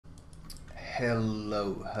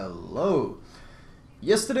Hello.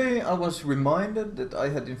 Yesterday I was reminded that I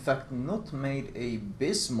had in fact not made a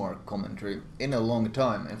Bismarck commentary in a long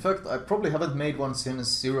time. In fact, I probably haven't made one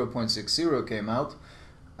since 0.60 came out,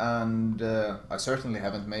 and I certainly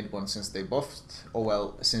haven't made one since they buffed,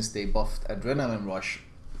 since they buffed Adrenaline Rush.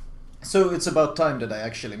 So it's about time that I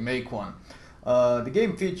actually make one. The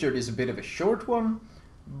game featured is a bit of a short one,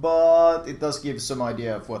 but it does give some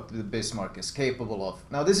idea of what the Bismarck is capable of.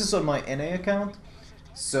 Now this is on my NA account,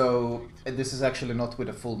 so this is actually not with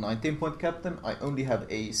a full 19-point captain. I only have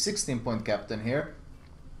a 16-point captain here,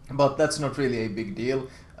 but that's not really a big deal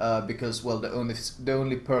because, well, the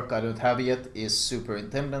only perk I don't have yet is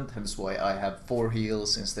Superintendent, hence why I have 4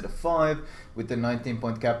 heals instead of 5. With the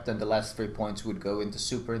 19-point captain, the last 3 points would go into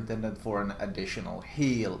Superintendent for an additional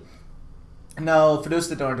heal. Now, for those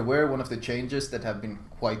that aren't aware, one of the changes that have been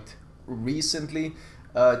quite recently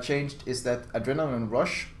changed is that Adrenaline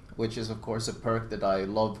Rush, which is of course a perk that I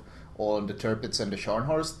love on the Turpits and the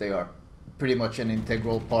Scharnhorst. They are pretty much an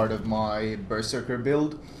integral part of my Berserker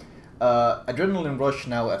build. Adrenaline Rush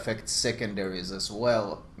now affects secondaries as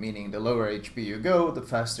well, meaning the lower HP you go, the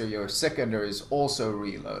faster your secondaries also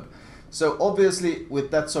reload. So obviously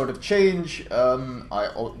with that sort of change, I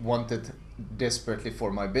wanted desperately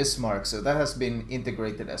for my Bismarck, so that has been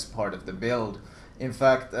integrated as part of the build. In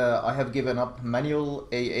fact, I have given up manual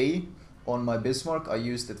AA on my Bismarck. I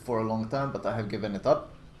used it for a long time, but I have given it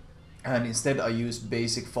up, and instead I used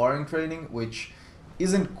basic firing training, which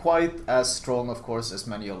isn't quite as strong of course as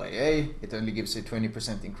manual AA. It only gives you a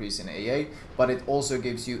 20% increase in AA, but it also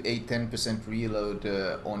gives you a 10% reload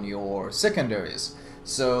on your secondaries.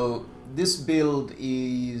 So this build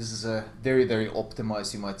is very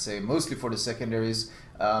optimized, you might say, mostly for the secondaries.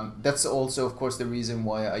 That's also of course the reason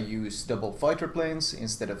why I use double fighter planes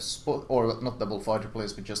instead of not double fighter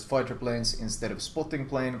planes, but just fighter planes instead of spotting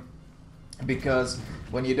plane. Because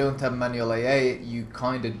when you don't have manual AA, you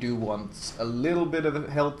kind of do want a little bit of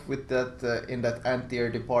help with that in that anti-air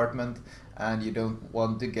department, and you don't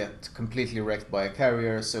want to get completely wrecked by a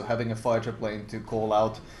carrier, so having a fighter plane to call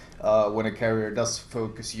out when a carrier does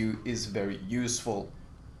focus you is very useful.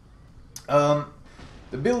 The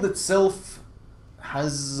build itself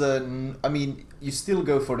has, I mean, you still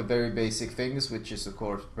go for the very basic things, which is of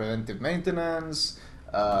course preventive maintenance.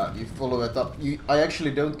 You follow it up. I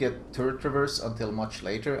actually don't get turret traverse until much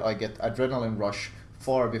later. I get Adrenaline Rush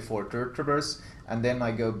far before turret traverse, and then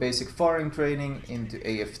I go basic firing training into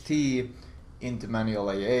AFT, into manual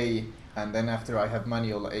AA, and then after I have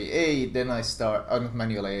manual AA, then I start, not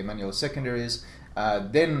manual AA, manual secondaries,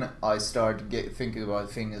 then I start thinking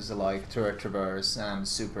about things like turret traverse and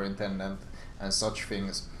superintendent and such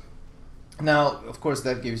things. Now, of course,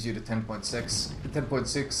 that gives you the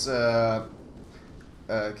 10.6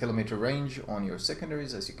 kilometer range on your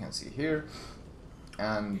secondaries, as you can see here,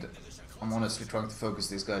 and I'm honestly trying to focus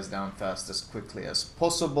these guys down fast as quickly as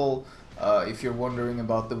possible. If you're wondering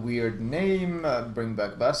about the weird name, Bring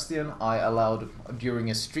Back Bastion, I allowed during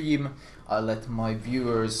a stream, I let my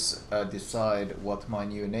viewers decide what my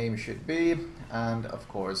new name should be, and of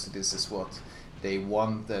course this is what they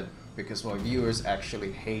wanted, because my viewers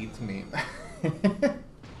actually hate me.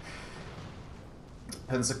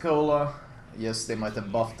 Pensacola, yes, they might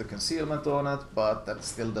have buffed the concealment on it, but that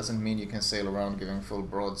still doesn't mean you can sail around giving full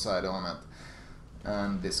broadside on it.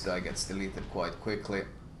 And this guy gets deleted quite quickly.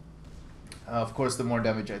 Of course, the more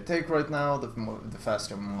damage I take right now, the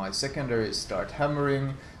faster my secondaries start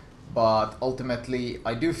hammering. But ultimately,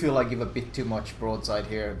 I do feel I give a bit too much broadside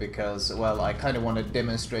here because, well, I kind of want to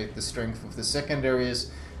demonstrate the strength of the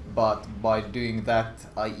secondaries. But by doing that,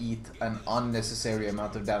 I eat an unnecessary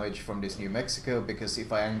amount of damage from this New Mexico, because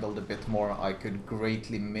if I angled a bit more, I could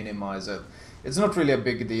greatly minimize it. It's not really a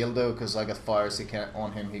big deal though, because I got fires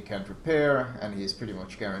on him he can't repair, and he's pretty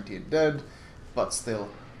much guaranteed dead. But still,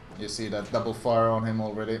 you see that double fire on him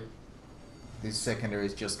already. These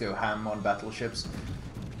secondaries just go ham on battleships.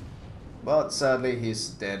 But sadly, he's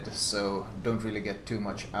dead, so don't really get too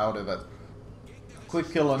much out of it.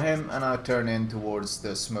 Quick kill on him, and I turn in towards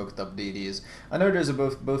the smoked up DDs. I know there's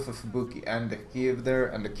both a Fubuki and a Kiev there,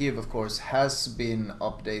 and the Kiev of course has been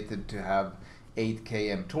updated to have 8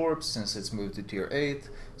 km torps since it's moved to tier 8,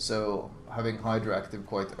 so having Hydra active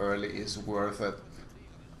quite early is worth it.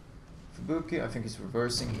 Fubuki, I think he's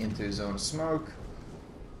reversing into his own smoke.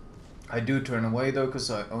 I do turn away though, because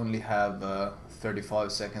I only have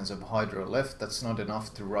 35 seconds of Hydra left. That's not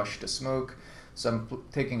enough to rush the smoke. So I'm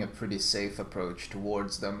taking a pretty safe approach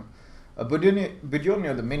towards them. Budionny,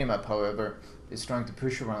 the minimap, however, is trying to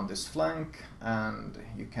push around this flank, and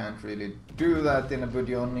you can't really do that in a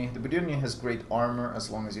Budionny. The Budionny has great armor as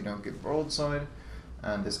long as you don't get broadside,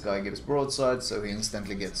 and this guy gives broadside, so he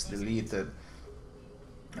instantly gets deleted.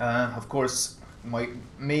 Of course, my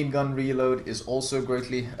main gun reload is also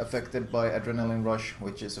greatly affected by Adrenaline Rush,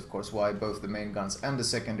 which is of course why both the main guns and the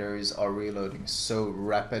secondaries are reloading so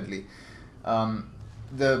rapidly.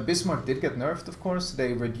 The Bismarck did get nerfed, of course.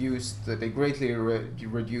 They greatly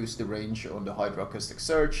reduced the range on the hydroacoustic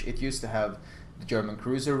search. It used to have the German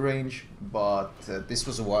cruiser range, but this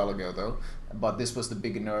was a while ago though. But this was the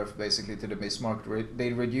big nerf basically to the Bismarck.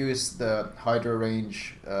 They reduced the hydro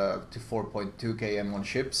range to 4.2 km on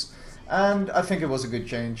ships, and I think it was a good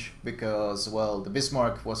change because, well, the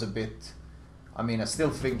Bismarck was a bit. I mean, I still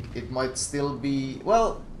think it might still be,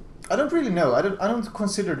 well, I don't really know. I don't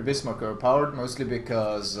consider the Bismarck overpowered, mostly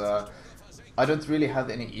because I don't really have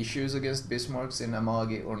any issues against Bismarcks in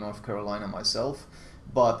Amagi or North Carolina myself,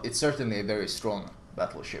 but it's certainly a very strong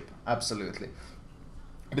battleship, absolutely.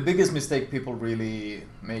 The biggest mistake people really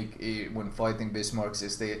make when fighting Bismarcks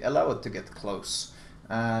is they allow it to get close.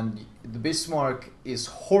 And the Bismarck is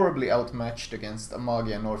horribly outmatched against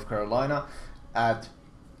Amagi and North Carolina at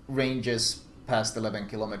ranges past 11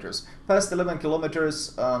 kilometers. Past 11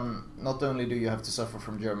 kilometers, not only do you have to suffer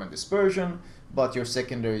from German dispersion, but your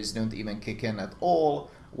secondaries don't even kick in at all,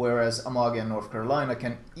 whereas Amagi and North Carolina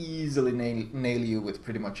can easily nail you with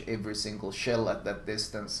pretty much every single shell at that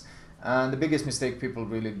distance. And the biggest mistake people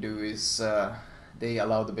really do is they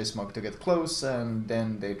allow the Bismarck to get close and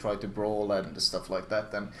then they try to brawl and stuff like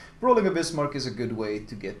that. And brawling a Bismarck is a good way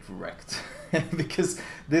to get wrecked because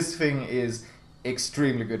this thing is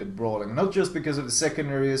extremely good at brawling, not just because of the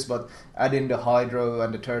secondaries, but add in the hydro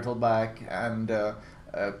and the turtleback and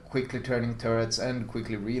quickly turning turrets and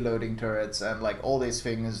quickly reloading turrets and like all these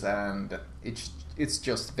things, and it's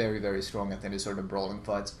just very, very strong at any sort of brawling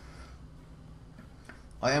fights.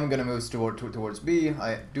 I am gonna move towards B.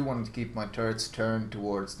 I do want to keep my turrets turned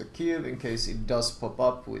towards the Kiev in case it does pop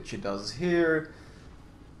up, which it does here.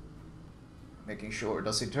 Making sure,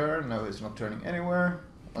 does he turn? No, he's not turning anywhere.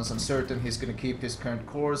 Once I'm certain he's gonna keep his current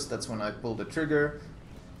course, that's when I pull the trigger.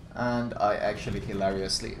 And I actually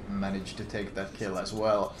hilariously managed to take that kill as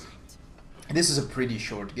well. This is a pretty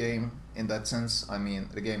short game in that sense. I mean,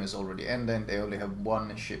 the game is already ending. They only have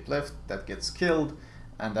one ship left that gets killed,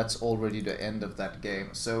 and that's already the end of that game.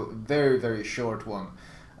 So very, very short one.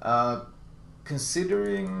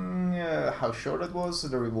 Considering how short it was,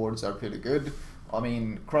 the rewards are pretty good. I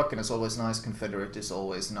mean, Kraken is always nice, Confederate is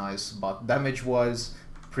always nice, but damage-wise,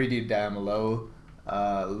 pretty damn low.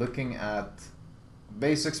 Looking at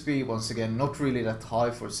base XP, once again, not really that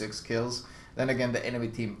high for 6 kills. Then again, the enemy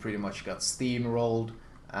team pretty much got steamrolled,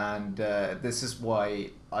 and this is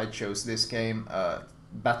why I chose this game.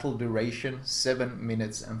 Battle duration 7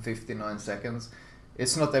 minutes and 59 seconds.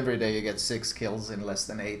 It's not every day you get 6 kills in less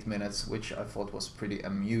than 8 minutes, which I thought was pretty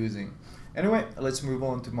amusing. Anyway, let's move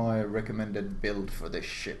on to my recommended build for this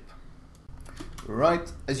ship.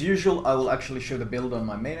 Right, as usual, I will actually show the build on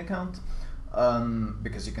my main account,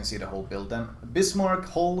 because you can see the whole build then. Bismarck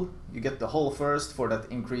hull, you get the hull first for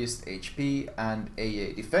that increased HP and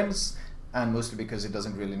AA defense, and mostly because it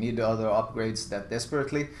doesn't really need the other upgrades that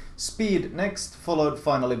desperately. Speed next, followed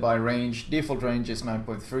finally by range. Default range is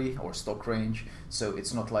 9.3 or stock range, so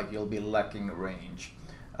it's not like you'll be lacking range.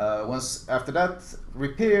 Once after that,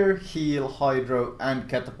 repair, heal, hydro, and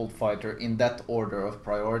catapult fighter in that order of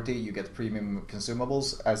priority. You get premium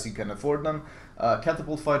consumables as you can afford them.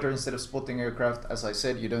 Catapult fighter instead of spotting aircraft. As I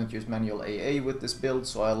said, you don't use manual AA with this build,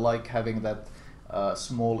 so I like having that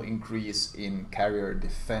small increase in carrier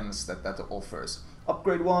defense that offers.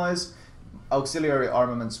 Upgrade wise, auxiliary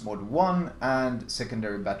armaments mod 1 and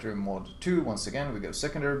secondary battery mod 2. Once again, we go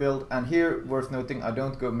secondary build, and here worth noting I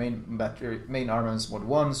don't go main armaments mod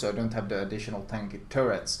 1, so I don't have the additional tanky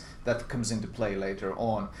turrets. That comes into play later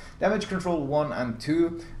on. Damage control 1 and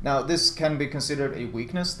 2. Now this can be considered a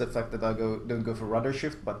weakness, the fact that I don't go for rudder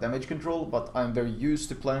shift but damage control, but I'm very used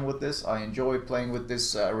to playing with this. I enjoy playing with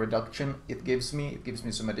this reduction it gives me. It gives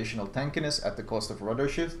me some additional tankiness at the cost of rudder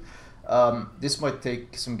shift. This might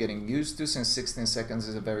take some getting used to, since 16 seconds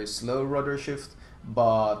is a very slow rudder shift,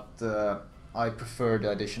 but I prefer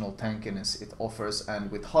the additional tankiness it offers,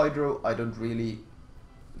 and with hydro I don't really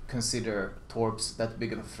consider torps that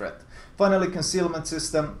big of a threat. Finally, concealment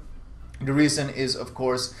system. The reason is, of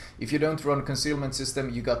course, if you don't run concealment system,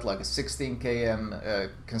 you got like a 16 km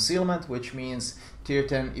concealment, which means tier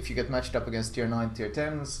 10, if you get matched up against tier 9, tier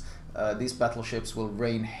 10s, these battleships will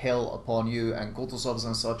rain hell upon you and Kutuzovs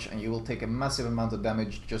and such, and you will take a massive amount of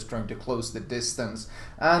damage just trying to close the distance.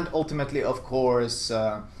 And ultimately, of course,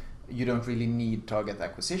 you don't really need target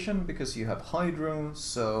acquisition because you have hydro,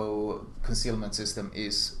 so concealment system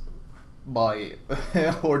is by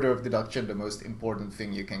order of deduction the most important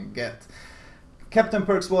thing you can get. Captain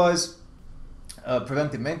perks wise,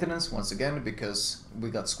 preventive maintenance once again because we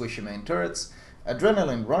got squishy main turrets.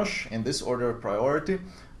 Adrenaline rush in this order of priority,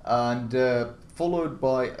 and followed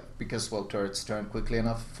by, because well turrets turn quickly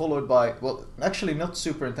enough, followed by, well actually not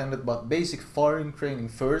superintendent but basic firing training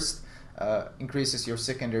first, increases your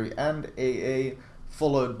secondary and AA,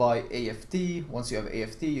 followed by AFT. Once you have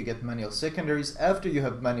AFT you get manual secondaries. After you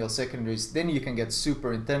have manual secondaries then you can get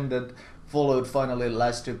superintendent, followed finally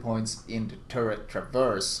last 2 points into turret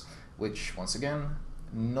traverse, which once again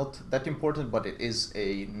not that important, but it is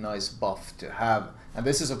a nice buff to have. And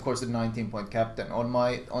this is of course the 19-point captain. On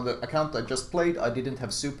the account I just played I didn't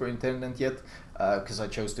have superintendent yet because I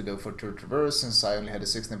chose to go for turret traverse since I only had a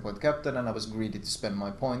 16-point captain and I was greedy to spend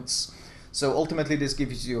my points. So ultimately this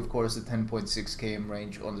gives you of course the 10.6 km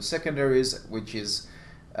range on the secondaries, which is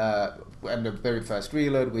and a very fast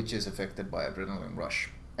reload, which is affected by adrenaline rush.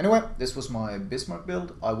 Anyway, this was my Bismarck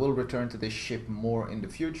build. I will return to this ship more in the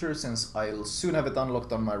future since I'll soon have it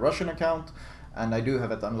unlocked on my Russian account and I do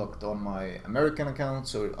have it unlocked on my American account,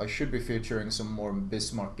 so I should be featuring some more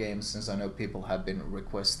Bismarck games since I know people have been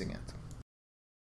requesting it.